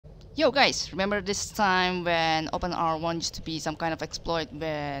Yo guys, remember this time when OpenR1 used to be some kind of exploit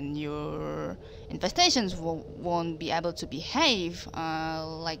when your infestations won't be able to behave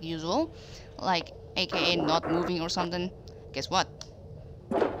like usual, like aka not moving or something? Guess what?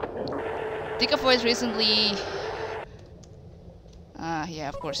 Voice recently... yeah,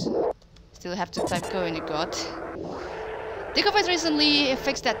 of course. Still have to type go in your god. Voice recently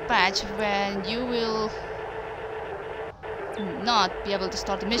fixed that patch when you will not be able to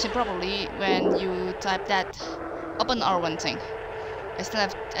start the mission properly when you type that open R1 thing.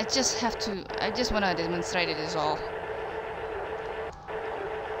 I just wanna demonstrate it is all.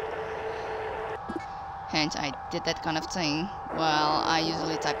 Hence I did that kind of thing while I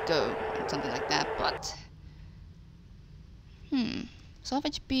usually type go and something like that, but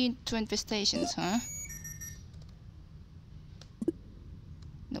salvage B to infestations, huh?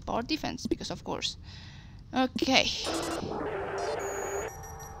 No power defense, because of course. Okay.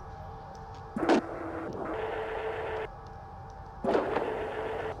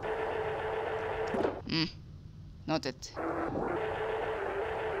 Noted.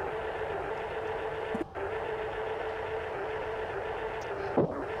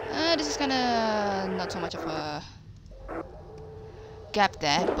 This is kinda not so much of a gap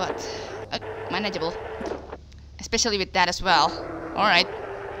there, but manageable. Especially with that as well. Alright.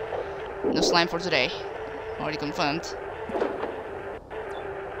 No slime for today. Already confirmed.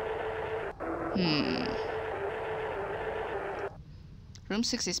 Room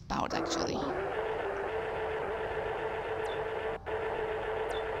 6 is powered actually.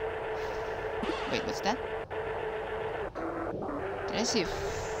 Wait, what's that? Did I see a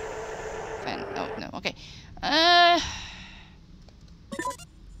fan? Oh, no, okay.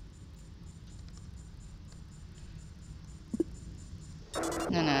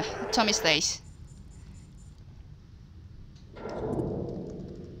 No, Tommy stays.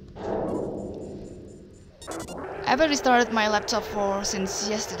 I've restarted my laptop since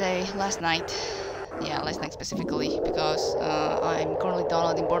last night. Yeah, last night specifically, because I'm currently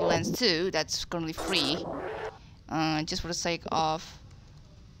downloading Borderlands 2, that's currently free. Just for the sake of...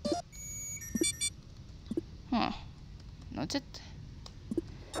 Noted.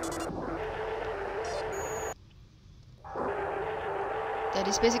 That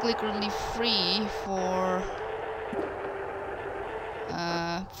is basically currently free for...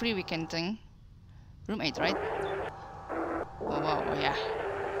 free weekend thing. Room 8, right? Oh wow, yeah.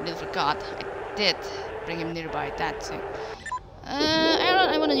 Really forgot. I did bring him nearby that thing.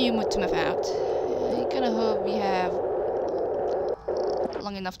 I want a new mood to move out. I kinda hope we have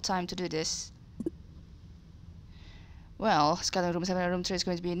long enough time to do this. Well, scouting room 7 and room 3 is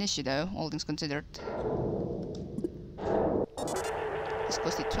going to be an issue though, all things considered. It's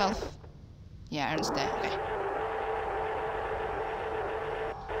close to 12. Yeah, Aaron's there, okay.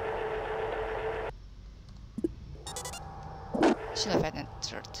 Should have had that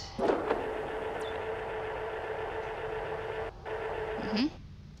third.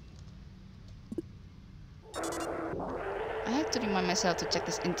 I have to remind myself to check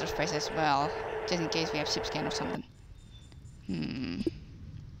this interface as well, just in case we have ship scan or something.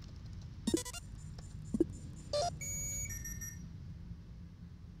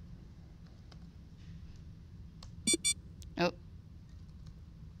 Oh.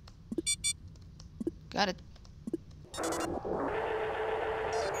 Got it.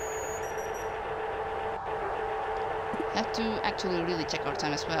 Have to actually really check our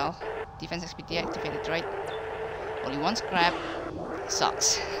time as well. Defense XP deactivated, right? Only one scrap.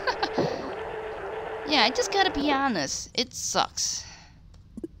 Sucks. Yeah, I just gotta be honest. It sucks.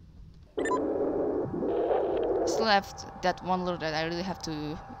 Still have that one lure that I really have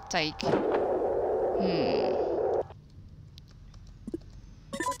to take.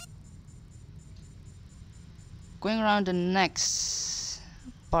 Going around the next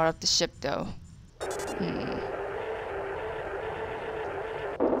part of the ship though.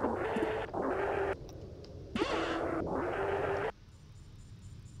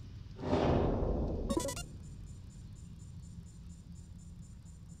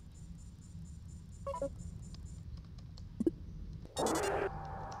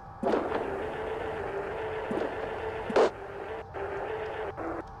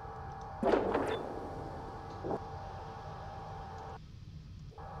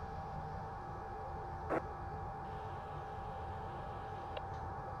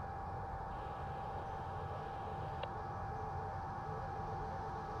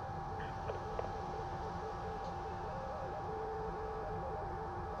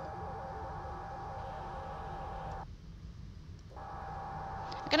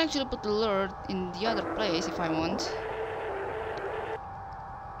 I can actually put the lure in the other place if I want.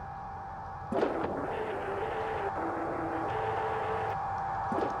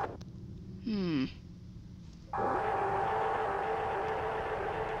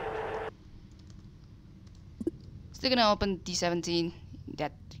 Still gonna open D17 in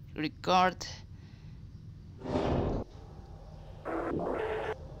that regard.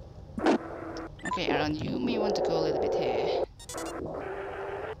 Okay, Aaron, you may want to go a little bit here.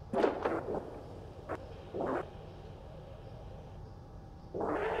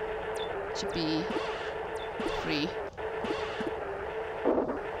 Should be free.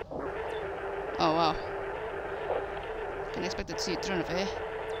 Oh wow. Can expect to see a turn of here.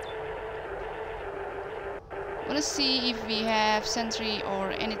 Wanna see if we have sentry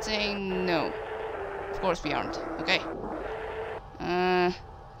or anything? No. Of course we aren't. Okay.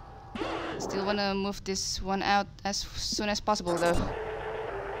 Still wanna move this one out as soon as possible though.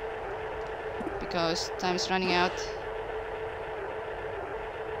 Because time's running out.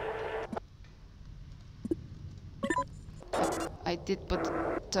 I did put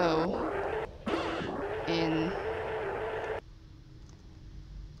toe in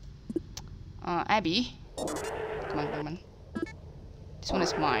Abby. Come on, come on. This one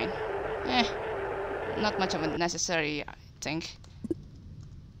is mine. Not much of a necessary, I think.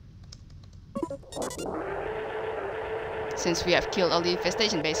 Since we have killed all the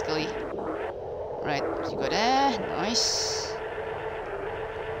infestation, basically. Right, you go there. Nice.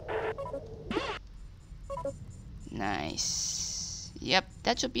 Nice. Yep,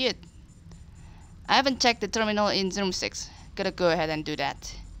 that should be it. I haven't checked the terminal in room 6. Gotta go ahead and do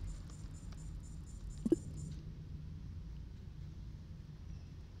that.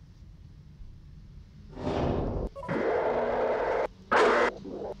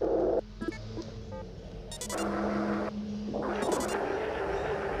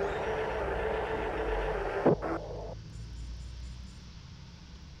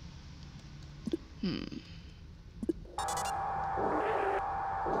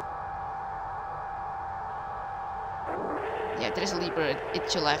 Yeah, there's a leaper.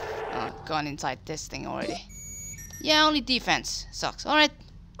 It should have gone inside this thing already. Yeah, only defense. Sucks. Alright.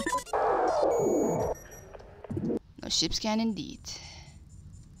 No ship scan indeed.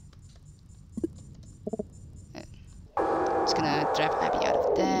 Just gonna drive Abby out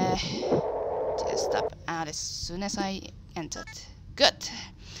of there. Just stop out as soon as I entered. Good.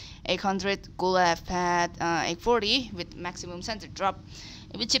 800 could have had 840 with maximum center drop.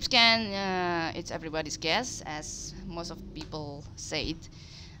 With chip scan, it's everybody's guess, as most of people say it.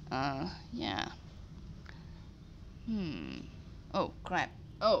 Yeah. Oh crap.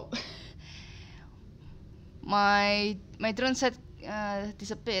 Oh. my drone set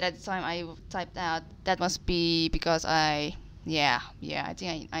disappeared at the time I typed out. That must be because I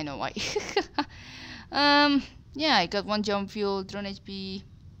think I know why. Yeah, I got 1 jump fuel, drone HP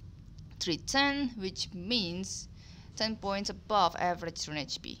 310, which means 10 points above average drone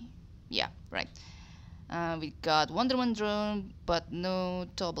HP. Yeah, right. We got Wonder Woman drone, but no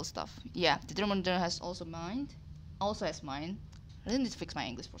towable stuff. Yeah, the Wonder drone has also mine. Also has mine. I didn't need to fix my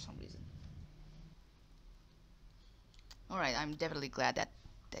English for some reason. Alright, I'm definitely glad that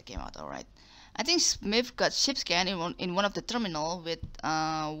that came out alright. I think Smith got ship scan in one of the terminal with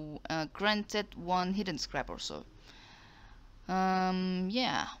granted 1 hidden scrap or so.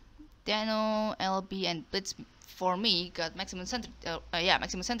 Yeah. Dano, LB, and Blitz for me got maximum center.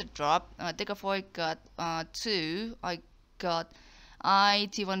 Maximum center drop. Decofoy got 2. I got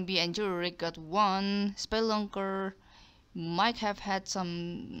T1B and Jurek got 1. Spelunker might have had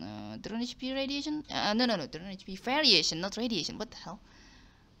some drone HP radiation. No, drone HP variation, not radiation. What the hell?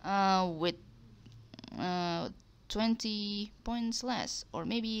 With 20 points less, or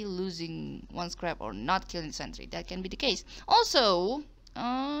maybe losing 1 scrap or not killing sentry. That can be the case. Also,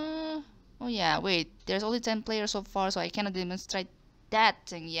 oh yeah, wait, there's only 10 players so far, so I cannot demonstrate that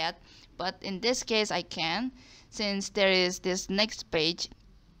thing yet. But in this case I can, since there is this next page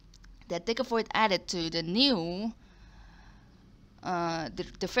that Decofoid added to the new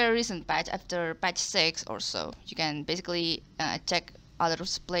the very recent patch after patch 6 or so. You can basically check other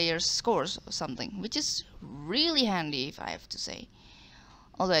players' scores or something, which is really handy, if I have to say.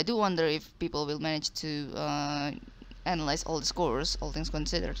 Although I do wonder if people will manage to analyze all the scores, all things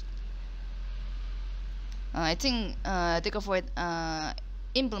considered. I think Decofoid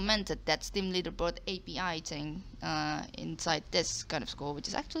implemented that Steam Leaderboard API thing inside this kind of score, which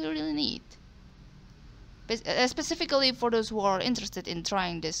is actually really neat. Specifically for those who are interested in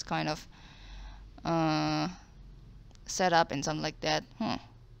trying this kind of setup and something like that.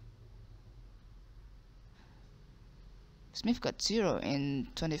 Smith got 0 in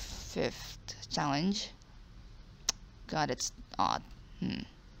 25th challenge. God, it's odd.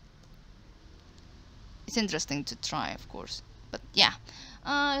 It's interesting to try, of course. But yeah.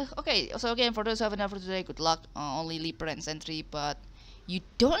 Okay, so again, for those who have enough for today, good luck. Only Leaper and Sentry, but You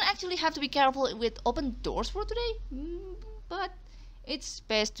don't actually have to be careful with open doors for today, but it's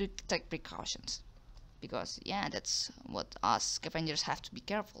best to take precautions. Because yeah, that's what us scavengers have to be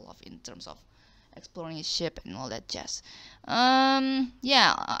careful of in terms of exploring a ship and all that jazz.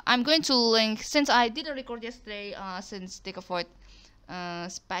 Yeah, I'm going to link, since I didn't record yesterday, since Take a Void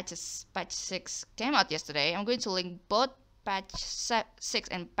patch 6 came out yesterday. I'm going to link both patch 6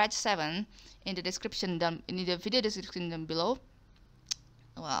 and patch 7 in the description down in the video description down below.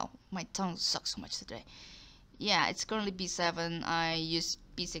 Wow, my tongue sucks so much today. Yeah, it's currently B7. I used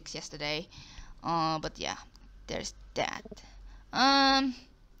B6 yesterday. But yeah, there's that.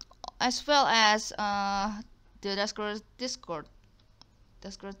 As well as the Duskers Discord,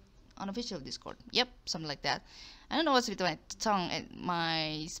 Duskers unofficial Discord. Yep, something like that. I don't know what's with my tongue and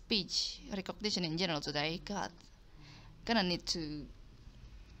my speech recognition in general today. God, gonna need to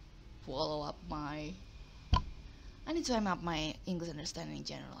follow up my. I need to amp up my English understanding in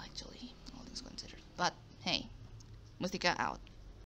general, actually, all things considered. But hey, Mustika out.